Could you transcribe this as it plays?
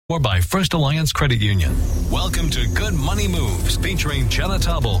or by First Alliance Credit Union. Welcome to Good Money Moves, featuring Jenna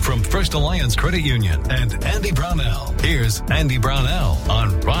Tobble from First Alliance Credit Union and Andy Brownell. Here's Andy Brownell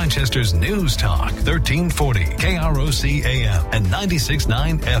on Rochester's News Talk, 1340 KROC AM and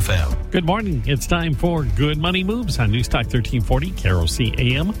 96.9 FM. Good morning. It's time for Good Money Moves on News Talk, 1340 KROC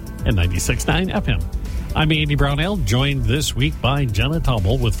AM and 96.9 FM. I'm Andy Brownell, joined this week by Jenna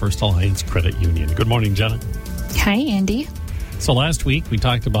Tobble with First Alliance Credit Union. Good morning, Jenna. Hi, Andy. So last week we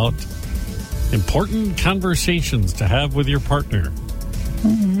talked about important conversations to have with your partner.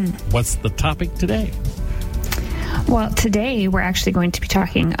 Mm-hmm. What's the topic today? Well, today we're actually going to be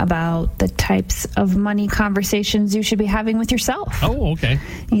talking about the types of money conversations you should be having with yourself. Oh, okay.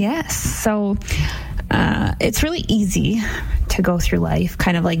 Yes. So it's really easy to go through life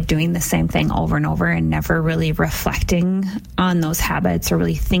kind of like doing the same thing over and over and never really reflecting on those habits or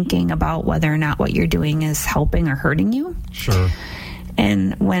really thinking about whether or not what you're doing is helping or hurting you. Sure.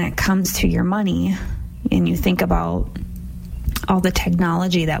 And when it comes to your money and you think about all the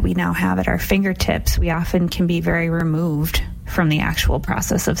technology that we now have at our fingertips, we often can be very removed from the actual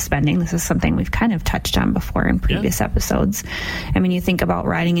process of spending. This is something we've kind of touched on before in previous episodes. I mean, you think about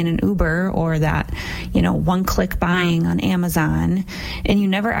riding in an Uber or that, one-click buying on Amazon, and you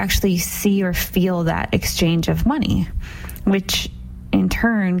never actually see or feel that exchange of money, which in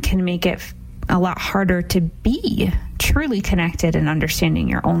turn can make it a lot harder to be truly connected and understanding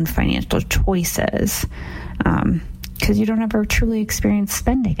your own financial choices, because you don't ever truly experience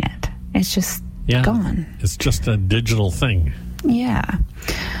spending it. It's just gone. It's just a digital thing. Yeah.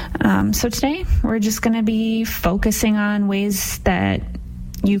 So today we're just going to be focusing on ways that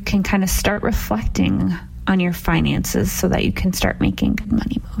you can kind of start reflecting on your finances so that you can start making good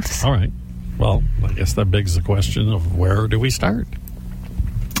money moves. All right. Well, I guess that begs the question of where do we start?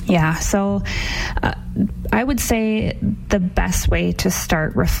 Yeah. So I would say the best way to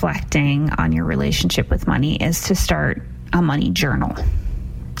start reflecting on your relationship with money is to start a money journal.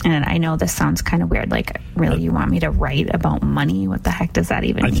 And I know this sounds kind of weird. Like, really, you want me to write about money? What the heck does that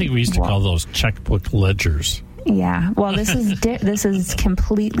even mean? I think we used to call those checkbook ledgers. Yeah. Well, this is this is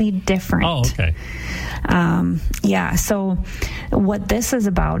completely different. Oh, okay. Yeah. So what this is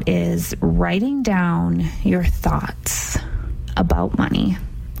about is writing down your thoughts about money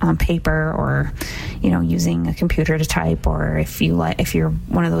on paper, or using a computer to type, or if you're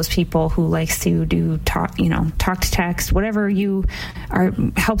one of those people who likes to do talk to text, whatever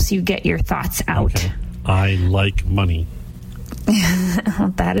helps you get your thoughts out. Okay. I like money.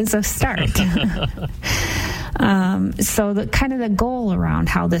 Well, that is a start. So the goal around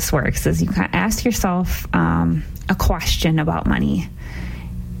how this works is you kind of ask yourself a question about money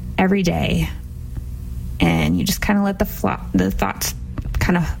every day, and you just kind of let the thoughts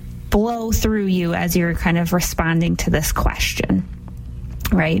kind of flow through you as you're kind of responding to this question,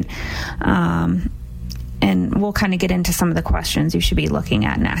 right? And we'll kind of get into some of the questions you should be looking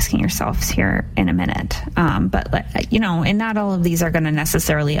at and asking yourselves here in a minute. But and not all of these are going to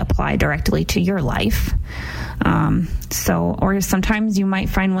necessarily apply directly to your life. Or sometimes you might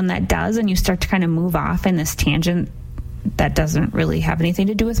find one that does, and you start to kind of move off in this tangent that doesn't really have anything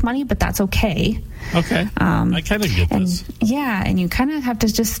to do with money, but that's okay. Okay. I kind of get this. Yeah, and you kind of have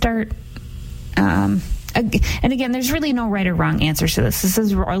to just start... and again, there's really no right or wrong answers to this. This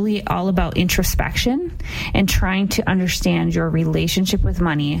is really all about introspection and trying to understand your relationship with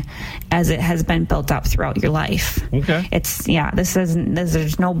money as it has been built up throughout your life. Okay. There's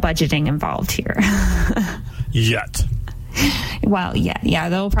no budgeting involved here. Yet. Well, yeah,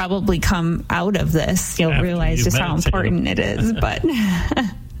 they'll probably come out of this. You'll realize just how important it is. But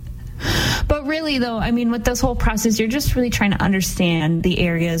really, though, I mean, with this whole process, you're just really trying to understand the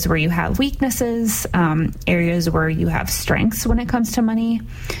areas where you have weaknesses, areas where you have strengths when it comes to money,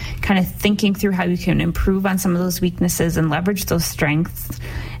 kind of thinking through how you can improve on some of those weaknesses and leverage those strengths,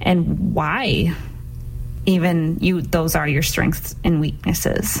 and why even those are your strengths and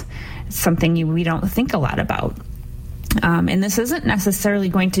weaknesses. It's something we don't think a lot about. And this isn't necessarily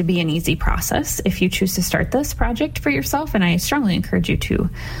going to be an easy process if you choose to start this project for yourself, and I strongly encourage you to.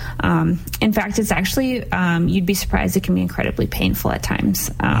 In fact, it's actually, you'd be surprised, it can be incredibly painful at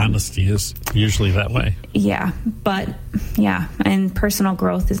times. Honesty is usually that way. Yeah, and personal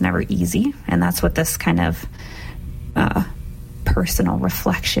growth is never easy, and that's what this kind of personal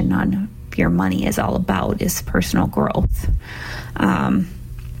reflection on your money is all about, is personal growth.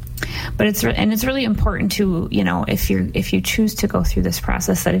 But it's really important to, if you choose to go through this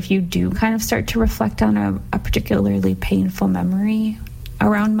process, that if you do kind of start to reflect on a particularly painful memory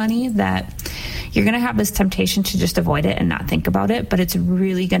around money, that you're going to have this temptation to just avoid it and not think about it. But it's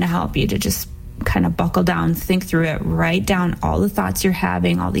really going to help you to just kind of buckle down, think through it, write down all the thoughts you're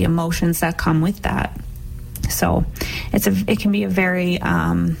having, all the emotions that come with that. So it can be a very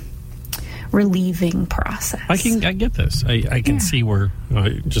relieving process. I get this. I can see where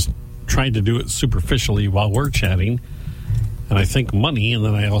just trying to do it superficially while we're chatting, and I think money, and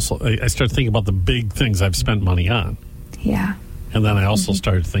then I start thinking about the big things I've spent money on. Yeah. And then I also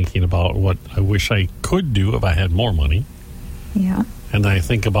started thinking about what I wish I could do if I had more money. Yeah. And I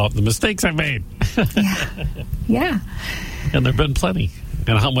think about the mistakes I've made. Yeah. And there have been plenty.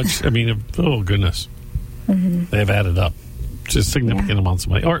 And how much, oh goodness. They've added up to significant amounts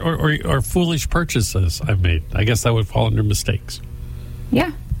of money. Or foolish purchases I've made. I guess that would fall under mistakes.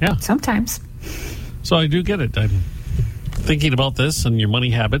 Yeah. Yeah. Sometimes. So I do get it. I'm thinking about this and your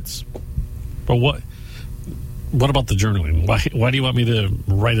money habits. But what about the journaling? Why do you want me to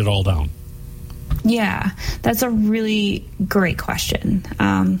write it all down? Yeah, that's a really great question.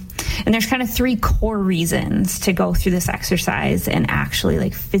 And there's kind of 3 core reasons to go through this exercise and actually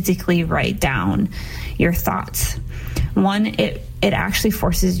physically write down your thoughts. One, it actually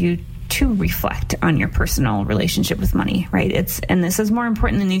forces you to reflect on your personal relationship with money, right? And this is more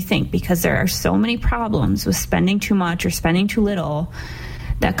important than you think, because there are so many problems with spending too much or spending too little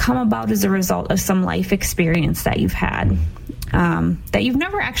that come about as a result of some life experience that you've had, that you've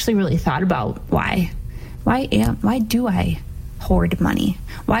never actually really thought about. Why do I hoard money?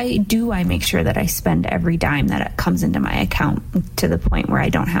 Why do I make sure that I spend every dime that comes into my account to the point where I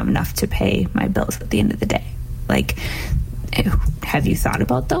don't have enough to pay my bills at the end of the day? Have you thought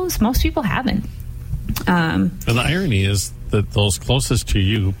about those? Most people haven't. And the irony is that those closest to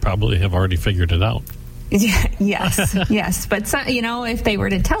you probably have already figured it out. Yes. But if they were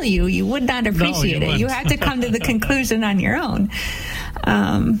to tell you, you would not appreciate it. You have to come to the conclusion on your own.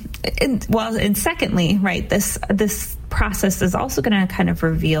 And secondly, right, this process is also going to kind of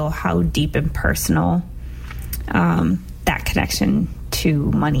reveal how deep and personal that connection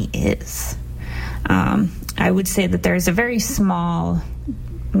to money is. I would say that there's a very small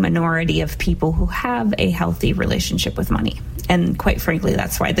minority of people who have a healthy relationship with money. And quite frankly,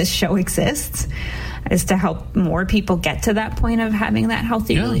 that's why this show exists, is to help more people get to that point of having that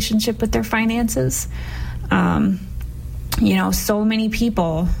healthy relationship with their finances. So many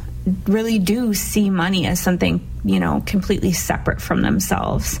people really do see money as something, completely separate from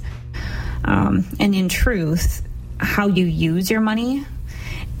themselves. And in truth, how you use your money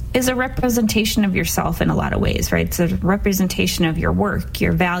is a representation of yourself in a lot of ways, right? It's a representation of your work,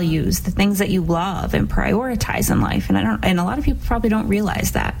 your values, the things that you love and prioritize in life. And a lot of people probably don't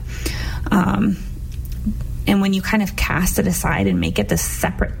realize that. And when you kind of cast it aside and make it this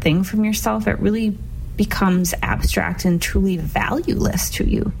separate thing from yourself, it really becomes abstract and truly valueless to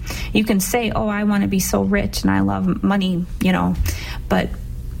you. You can say, oh, I want to be so rich and I love money, but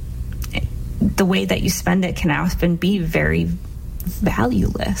the way that you spend it can often be very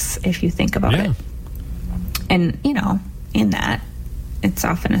valueless if you think about it. And, in that, it's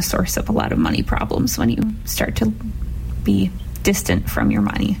often a source of a lot of money problems when you start to be distant from your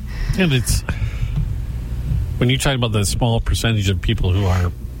money. And it's, when you talk about the small percentage of people who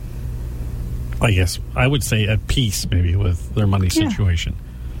are, I guess, I would say at peace maybe with their money situation.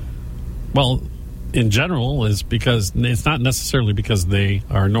 Well, in general, is because it's not necessarily because they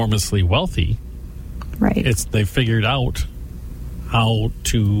are enormously wealthy. Right. It's they figured out how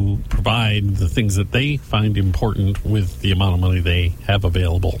to provide the things that they find important with the amount of money they have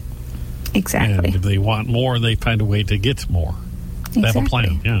available. Exactly. And if they want more, they find a way to get more. They have a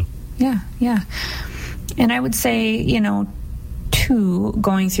plan, Yeah. And I would say, too,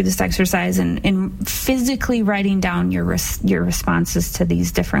 going through this exercise and physically writing down your responses to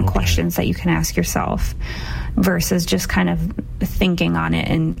these different questions that you can ask yourself versus just kind of thinking on it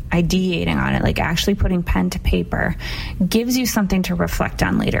and ideating on it, actually putting pen to paper, gives you something to reflect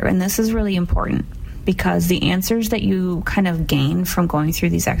on later. And this is really important because the answers that you kind of gain from going through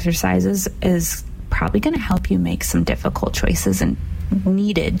these exercises is probably going to help you make some difficult choices and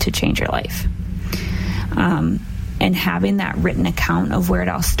needed to change your life. And having that written account of where it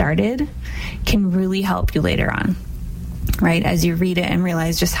all started can really help you later on, right? As you read it and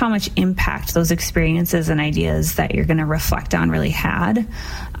realize just how much impact those experiences and ideas that you're going to reflect on really had.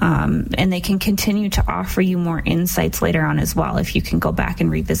 And they can continue to offer you more insights later on as well if you can go back and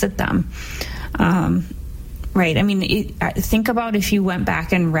revisit them. Right. I mean, think about if you went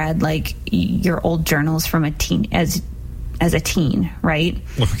back and read your old journals from a teen as a teen, right?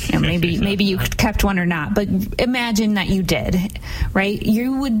 Maybe you kept one or not, but imagine that you did, right?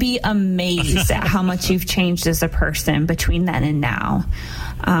 You would be amazed at how much you've changed as a person between then and now.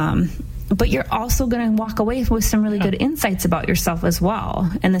 but you're also going to walk away with some really good insights about yourself as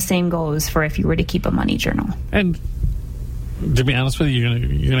well. And the same goes for if you were to keep a money journal. And to be honest with you, you're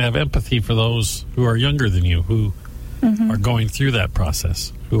going to have empathy for those who are younger than you, who are going through that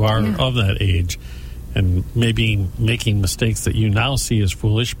process, who are of that age, and maybe making mistakes that you now see as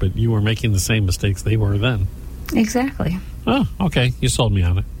foolish, but you were making the same mistakes they were then. Exactly. Oh, okay. You sold me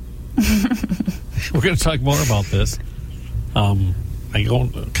on it. We're going to talk more about this.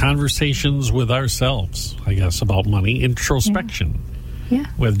 Conversations with ourselves, I guess, about money, introspection. Yeah.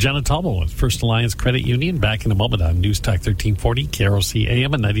 With Jenna Tauble with First Alliance Credit Union. Back in a moment on News Talk 1340, KROC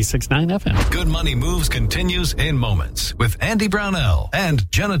AM and 96.9 FM. Good Money Moves continues in moments with Andy Brownell and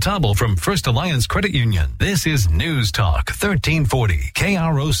Jenna Tauble from First Alliance Credit Union. This is News Talk 1340,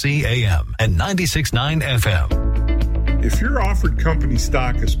 KROC AM and 96.9 FM. If you're offered company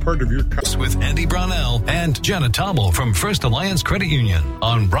stock as part of your with Andy Brownell and Jenna Tauble from First Alliance Credit Union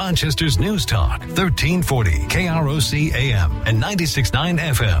on Rochester's News Talk 1340 KROC AM and 96.9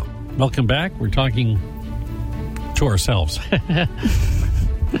 FM. Welcome back. We're talking to ourselves.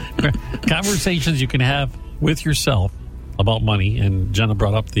 Conversations you can have with yourself about money, and Jenna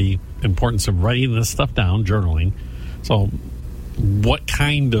brought up the importance of writing this stuff down, journaling. So what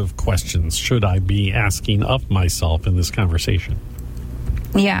kind of questions should I be asking of myself in this conversation?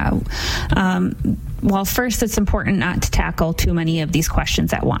 Yeah. Well, first, it's important not to tackle too many of these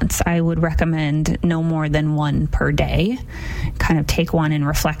questions at once. I would recommend no more than one per day. Kind of take one and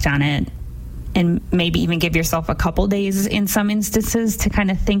reflect on it, and maybe even give yourself a couple days in some instances to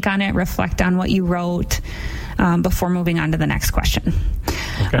kind of think on it, reflect on what you wrote before moving on to the next question.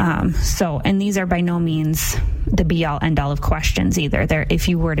 Okay. And these are by no means the be-all, end-all of questions either. If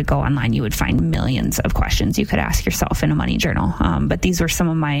you were to go online, you would find millions of questions you could ask yourself in a money journal. But these were some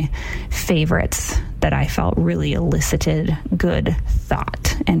of my favorites that I felt really elicited good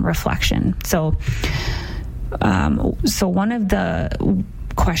thought and reflection. So one of the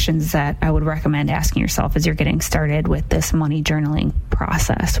questions that I would recommend asking yourself as you're getting started with this money journaling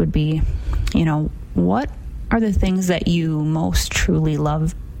process would be, what are the things that you most truly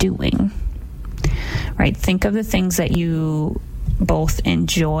love doing? Right? Think of the things that you both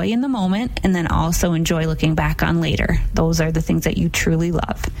enjoy in the moment and then also enjoy looking back on later. Those are the things that you truly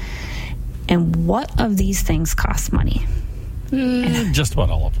love. And what of these things cost money? Just about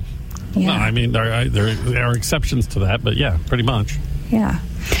all of them. Yeah. No, I mean, there are exceptions to that, but yeah, pretty much. Yeah.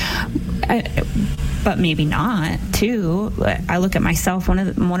 But maybe not, too. I look at myself, one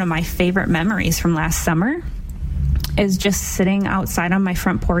of my favorite memories from last summer is just sitting outside on my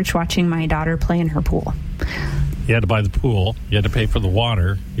front porch watching my daughter play in her pool. You had to buy the pool. You had to pay for the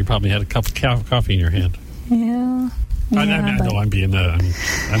water. You probably had a cup of coffee in your hand. Yeah. I know I'm being...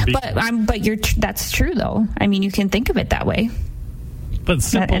 that's true, though. I mean, you can think of it that way. But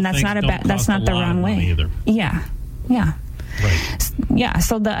that's not the wrong way. Either. Yeah. Right. Yeah,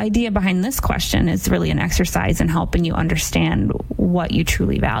 so the idea behind this question is really an exercise in helping you understand what you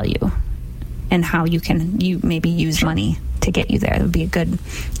truly value and how you maybe use money to get you there. That would be a good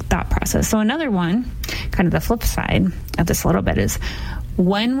thought process. So another one, kind of the flip side of this a little bit, is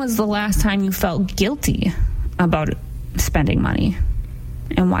when was the last time you felt guilty about spending money?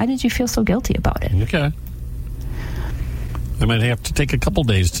 And why did you feel so guilty about it? Okay. I might have to take a couple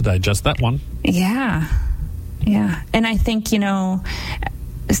days to digest that one. Yeah. And I think, that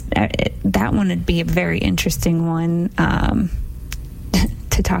one would be a very interesting one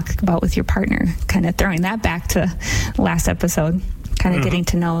to talk about with your partner, kind of throwing that back to last episode, kind of getting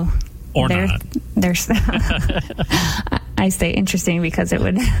to know their I say interesting because it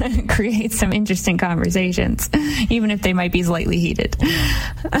would create some interesting conversations, even if they might be slightly heated.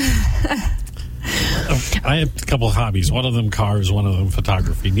 I have a couple of hobbies. One of them cars, one of them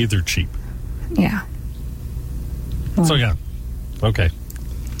photography. Neither cheap. Yeah. So, yeah. Okay.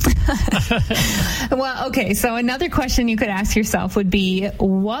 Well, okay. So another question you could ask yourself would be,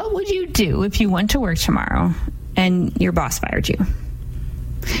 what would you do if you went to work tomorrow and your boss fired you?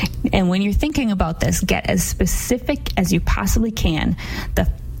 And when you're thinking about this, get as specific as you possibly can. The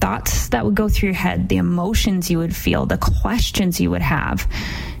thoughts that would go through your head, the emotions you would feel, the questions you would have.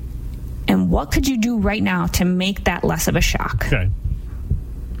 And what could you do right now to make that less of a shock? Okay.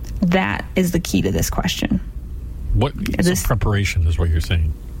 That is the key to this question. Preparation is what you're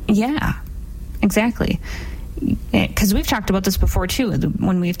saying. Yeah, exactly. Because we've talked about this before, too,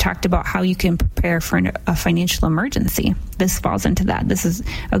 when we've talked about how you can prepare for a financial emergency. This falls into that. This is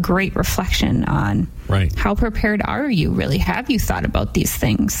a great reflection on how prepared are you, really? Have you thought about these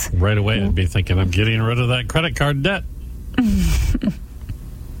things? Right away, I'd be thinking, I'm getting rid of that credit card debt.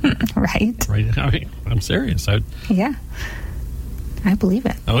 Right. I mean, I'm serious. Yeah. I believe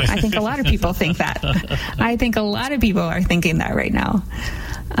it. Oh. I think a lot of people think that. I think a lot of people are thinking that right now.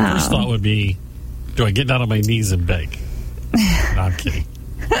 First thought would be, do I get down on my knees and beg? No, I'm kidding.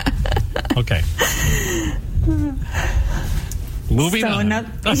 Okay. Moving on.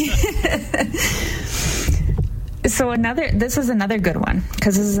 This is another good one,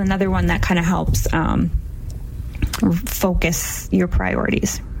 because this is another one that kind of helps focus your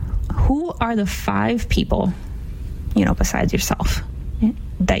priorities. Who are the 5 people, besides yourself,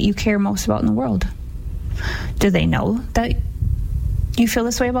 that you care most about in the world? Do they know that you feel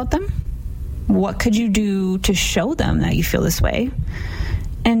this way about them? What could you do to show them that you feel this way?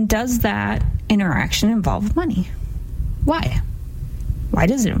 And does that interaction involve money? Why? Why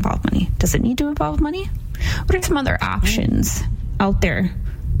does it involve money? Does it need to involve money? What are some other options out there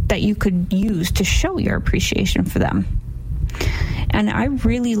that you could use to show your appreciation for them? And I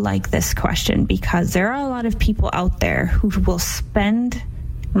really like this question, because there are a lot of people out there who will spend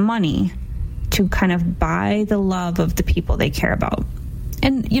money to kind of buy the love of the people they care about.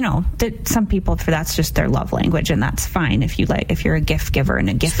 And that some people, for that's just their love language, and that's fine if you're a gift giver and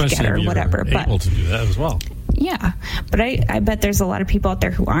a gift getter or whatever. But able to do that as well. Yeah, but I bet there's a lot of people out there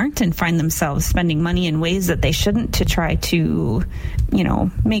who aren't, and find themselves spending money in ways that they shouldn't to try to,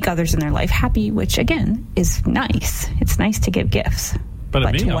 make others in their life happy, which again is nice. It's nice to give gifts,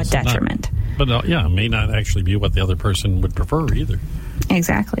 but to what detriment? It may not actually be what the other person would prefer either.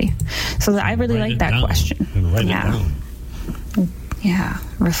 Exactly. So I really like that question. And write it down. Yeah,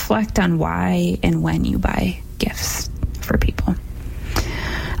 reflect on why and when you buy gifts for people.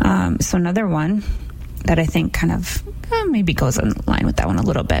 So another one that I think kind of maybe goes in line with that one a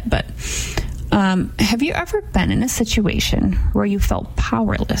little bit, but have you ever been in a situation where you felt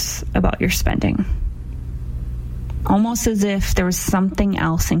powerless about your spending? Almost as if there was something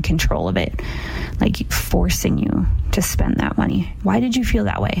else in control of it, like forcing you to spend that money. Why did you feel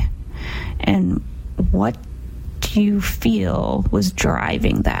that way? And what do you feel was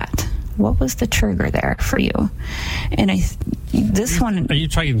driving that? What was the trigger there for you? And this one... Are you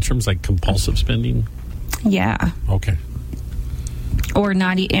talking in terms like compulsive spending? Yeah. Okay. Or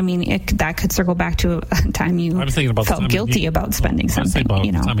not, that could circle back to a time you felt guilty about spending something. I was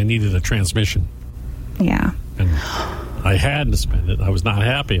thinking about the time I needed a transmission. Yeah. And I had to spend it. I was not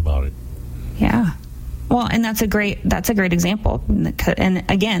happy about it. Yeah. Well, and that's a great example. And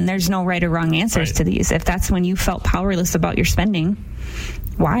again, there's no right or wrong answers to these. If that's when you felt powerless about your spending,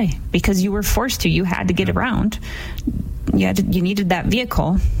 why? Because you were forced to. You had to get around. You needed that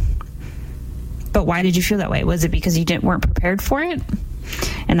vehicle. But why did you feel that way? Was it because you weren't prepared for it?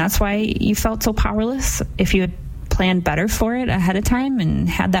 And that's why you felt so powerless? If you had planned better for it ahead of time and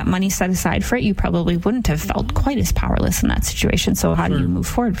had that money set aside for it, you probably wouldn't have felt quite as powerless in that situation. So how do you move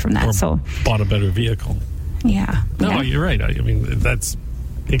forward from that? Or bought a better vehicle. Yeah. No, you're right.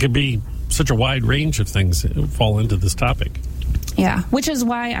 It could be such a wide range of things that fall into this topic. Yeah, which is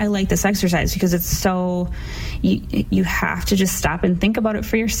why I like this exercise, because it's so you have to just stop and think about it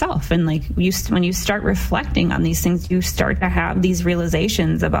for yourself. And when you start reflecting on these things, you start to have these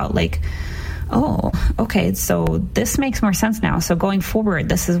realizations about oh, okay, so this makes more sense now. So going forward,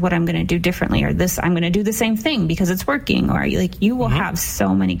 this is what I'm going to do differently, or I'm going to do the same thing because it's working, or you will have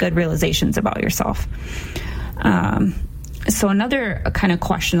so many good realizations about yourself. So another kind of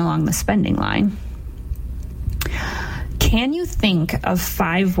question along the spending line. Can you think of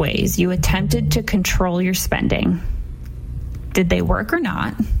 5 ways you attempted to control your spending? Did they work or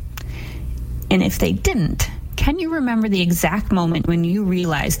not? And if they didn't, can you remember the exact moment when you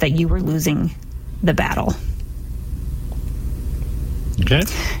realized that you were losing the battle? Okay.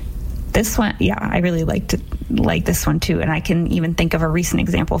 This one, I really like this one too. And I can even think of a recent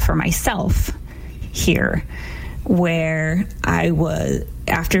example for myself here, where I was,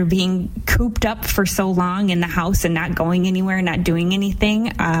 after being cooped up for so long in the house and not going anywhere, not doing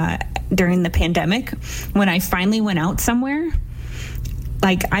anything during the pandemic, when I finally went out somewhere,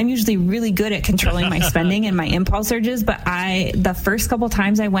 I'm usually really good at controlling my spending and my impulse urges, but the first couple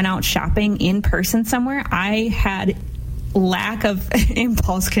times I went out shopping in person somewhere, I had lack of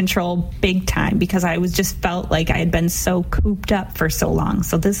impulse control big time, because I just felt like I had been so cooped up for so long.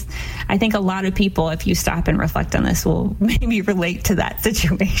 So I think a lot of people, if you stop and reflect on this, will maybe relate to that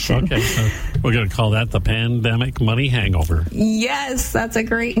situation. Okay, so we're going to call that the pandemic money hangover. Yes, that's a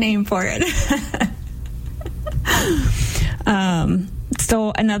great name for it.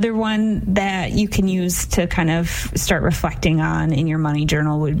 So another one that you can use to kind of start reflecting on in your money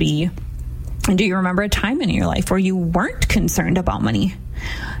journal would be, do you remember a time in your life where you weren't concerned about money?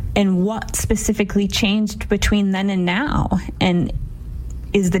 And what specifically changed between then and now? And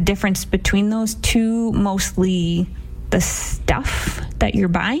is the difference between those two mostly the stuff that you're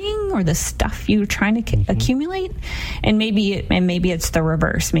buying or the stuff you're trying to accumulate. And maybe it's the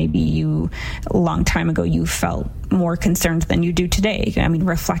reverse. Maybe you, a long time ago, you felt more concerned than you do today. I mean,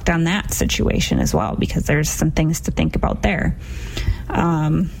 reflect on that situation as well, because there's some things to think about there.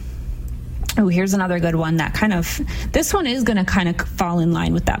 Here's another good one this one is going to kind of fall in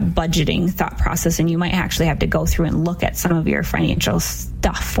line with that budgeting thought process, and you might actually have to go through and look at some of your financial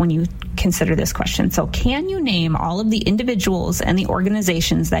stuff when you consider this question. So, can you name all of the individuals and the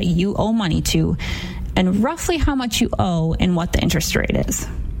organizations that you owe money to, and roughly how much you owe and what the interest rate is?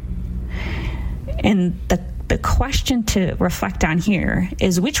 And the question to reflect on here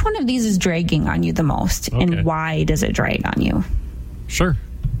is, which one of these is dragging on you the most, and why does it drag on you? Sure.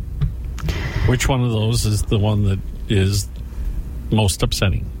 Which one of those is the one that is most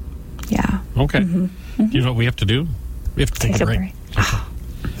upsetting? Yeah. Okay. Do you know what we have to do? We have to take a break.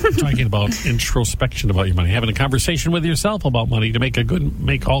 Talking about introspection about your money, having a conversation with yourself about money to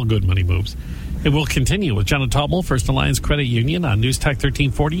make all good money moves. And we'll continue with Jenna Taubel, First Alliance Credit Union, on News Talk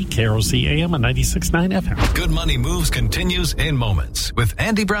 1340, KROC AM and 96.9 FM. Good Money Moves continues in moments with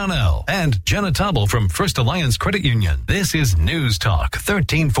Andy Brownell and Jenna Taubel from First Alliance Credit Union. This is News Talk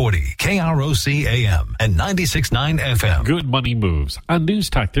 1340, KROC AM and 96.9 FM. Good Money Moves on News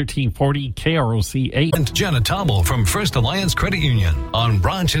Talk 1340, KROC AM. And Jenna Taubel from First Alliance Credit Union on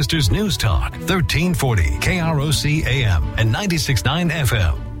Rochester's News Talk 1340, KROC AM and 96.9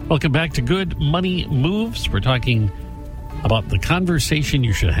 FM. Welcome back to Good Money Moves. We're talking about the conversation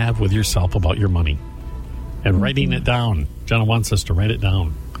you should have with yourself about your money and writing it down. Jenna wants us to write it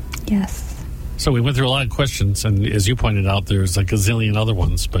down. Yes. So we went through a lot of questions, and as you pointed out, there's a gazillion other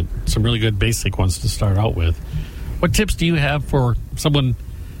ones, but some really good basic ones to start out with. What tips do you have for someone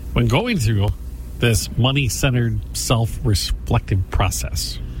when going through this money-centered, self-reflective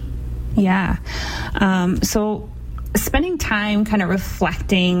process? Yeah. So spending time kind of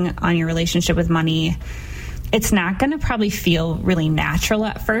reflecting on your relationship with money, it's not going to probably feel really natural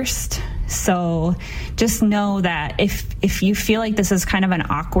at first. So just know that if you feel like this is kind of an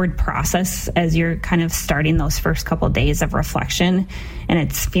awkward process as you're kind of starting those first couple of days of reflection, and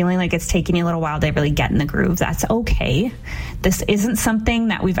it's feeling like it's taking you a little while to really get in the groove, that's okay. This isn't something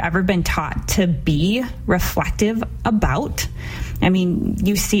that we've ever been taught to be reflective about. I mean,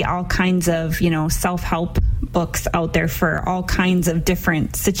 you see all kinds of, self-help books out there for all kinds of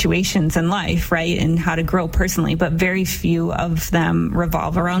different situations in life, right? And how to grow personally, but very few of them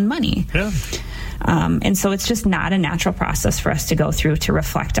revolve around money. Yeah. And so it's just not a natural process for us to go through to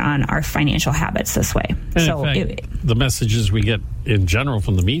reflect on our financial habits this way. And so in fact, the messages we get in general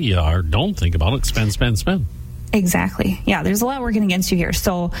from the media are, don't think about it, spend, spend, spend. Exactly. Yeah, there's a lot working against you here.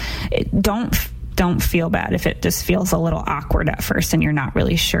 So don't feel bad if it just feels a little awkward at first and you're not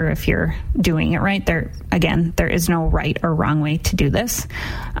really sure if you're doing it right. There is no right or wrong way to do this.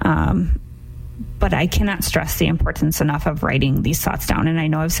 But I cannot stress the importance enough of writing these thoughts down. And I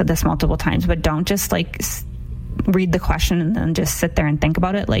know I've said this multiple times, but don't just read the question and then just sit there and think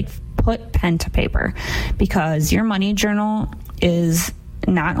about it. Put pen to paper, because your money journal is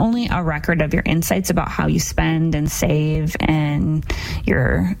not only a record of your insights about how you spend and save and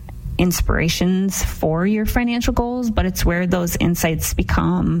your inspirations for your financial goals, but it's where those insights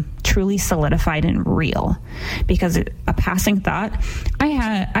become truly solidified and real. Because a passing thought,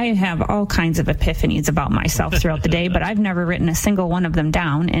 I have all kinds of epiphanies about myself throughout the day, but I've never written a single one of them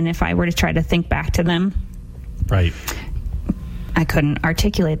down. And if I were to try to think back to them, right, I couldn't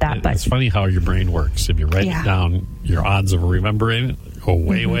articulate that. But it's funny how your brain works. If you write it down, your odds of remembering it go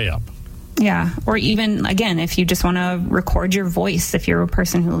way, way up. Yeah. Or even, again, if you just want to record your voice, if you're a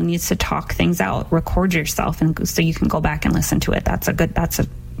person who needs to talk things out, record yourself and so you can go back and listen to it. That's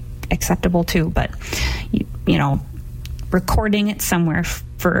acceptable too. But, recording it somewhere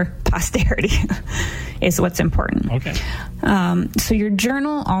for posterity is what's important. Okay. So your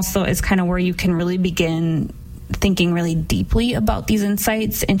journal also is kind of where you can really begin thinking really deeply about these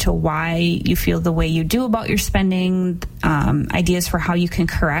insights into why you feel the way you do about your spending, ideas for how you can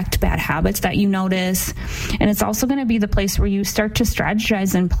correct bad habits that you notice. And it's also going to be the place where you start to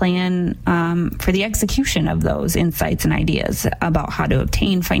strategize and plan for the execution of those insights and ideas about how to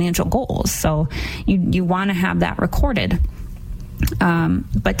obtain financial goals. So you want to have that recorded.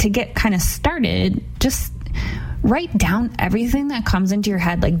 But to get kind of started, just write down everything that comes into your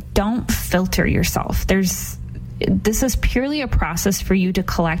head. Don't filter yourself. This is purely a process for you to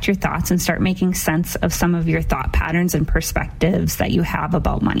collect your thoughts and start making sense of some of your thought patterns and perspectives that you have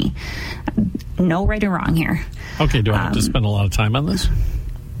about money. No right or wrong here. Okay, do I have to spend a lot of time on this?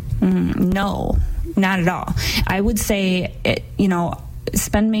 No, not at all. I would say,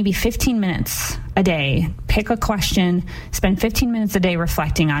 spend maybe 15 minutes a day, pick a question, spend 15 minutes a day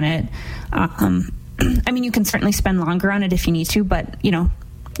reflecting on it. I mean, you can certainly spend longer on it if you need to, but,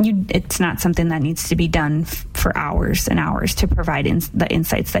 it's not something that needs to be done for hours and hours to provide the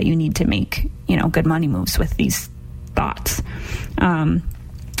insights that you need to make, good money moves with these thoughts.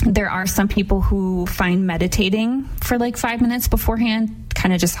 There are some people who find meditating for like 5 minutes beforehand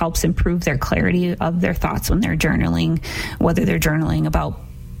kind of just helps improve their clarity of their thoughts when they're journaling, whether they're journaling about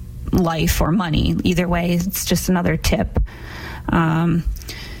life or money. Either way, it's just another tip.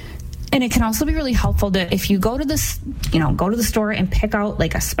 And it can also be really helpful to, if you go to the store and pick out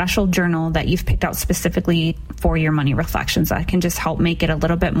like a special journal that you've picked out specifically for your money reflections, that can just help make it a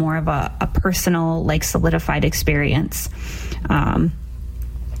little bit more of a personal, like solidified experience.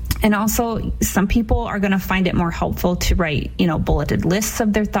 And also, some people are going to find it more helpful to write, bulleted lists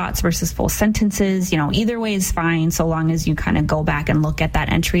of their thoughts versus full sentences. Either way is fine, so long as you kind of go back and look at that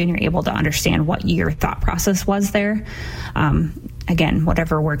entry and you're able to understand what your thought process was there. Again,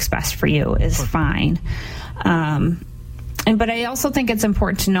 whatever works best for you is fine. But I also think it's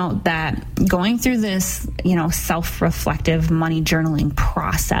important to note that going through this, self-reflective money journaling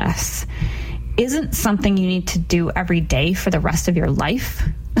process isn't something you need to do every day for the rest of your life.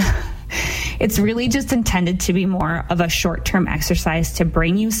 It's really just intended to be more of a short-term exercise to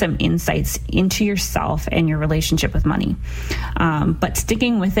bring you some insights into yourself and your relationship with money. But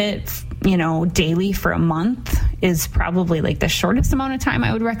sticking with it, daily for a month is probably like the shortest amount of time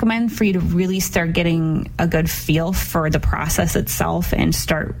I would recommend for you to really start getting a good feel for the process itself and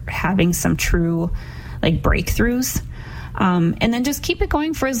start having some true breakthroughs. And then just keep it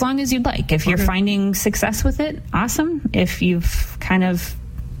going for as long as you'd like. If you're finding success with it, awesome. If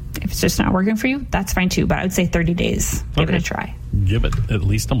if it's just not working for you, that's fine too. But I would say 30 days. Give it a try. Give it at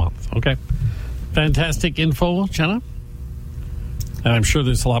least a month. Okay. Fantastic info, Jenna. And I'm sure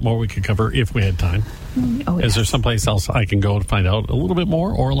there's a lot more we could cover if we had time. Oh, yes. Is there someplace else I can go to find out a little bit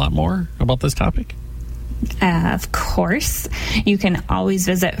more or a lot more about this topic? Of course. You can always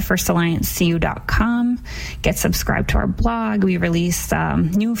visit firstalliancecu.com, get subscribed to our blog. We release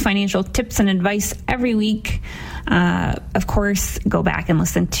new financial tips and advice every week. Of course, go back and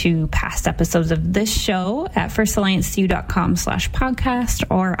listen to past episodes of this show at firstalliancecu.com/podcast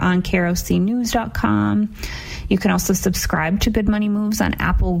or on krocnews.com. You can also subscribe to Good Money Moves on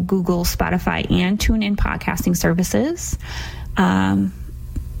Apple, Google, Spotify, and TuneIn podcasting services.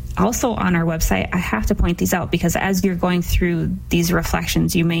 Also on our website, I have to point these out because as you're going through these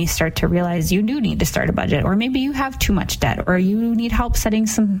reflections, you may start to realize you do need to start a budget, or maybe you have too much debt, or you need help setting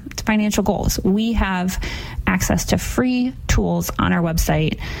some financial goals. We have access to free tools on our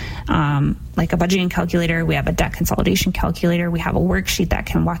website, like a budgeting calculator. We have a debt consolidation calculator. We have a worksheet that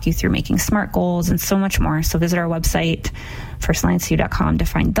can walk you through making SMART goals and so much more. So visit our website, firstalliancecu.com, to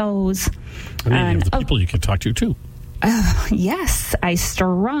find those. And the people you can talk to too. Yes, I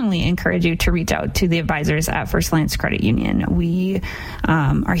strongly encourage you to reach out to the advisors at First Alliance Credit Union. We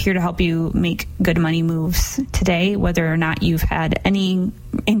are here to help you make good money moves today, whether or not you've had any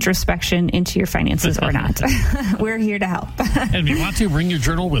introspection into your finances or not. We're here to help. And if you want to, bring your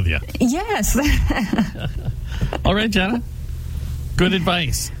journal with you. Yes. All right, Jenna. Good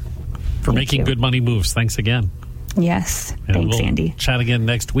advice for making good money moves. Thanks again. Yes. And thanks, we'll Andy. Chat again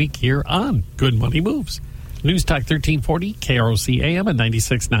next week here on Good Money Moves. News Talk 1340, KROC AM and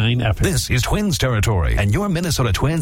 96.9 FM. This is Twins territory, and your Minnesota Twins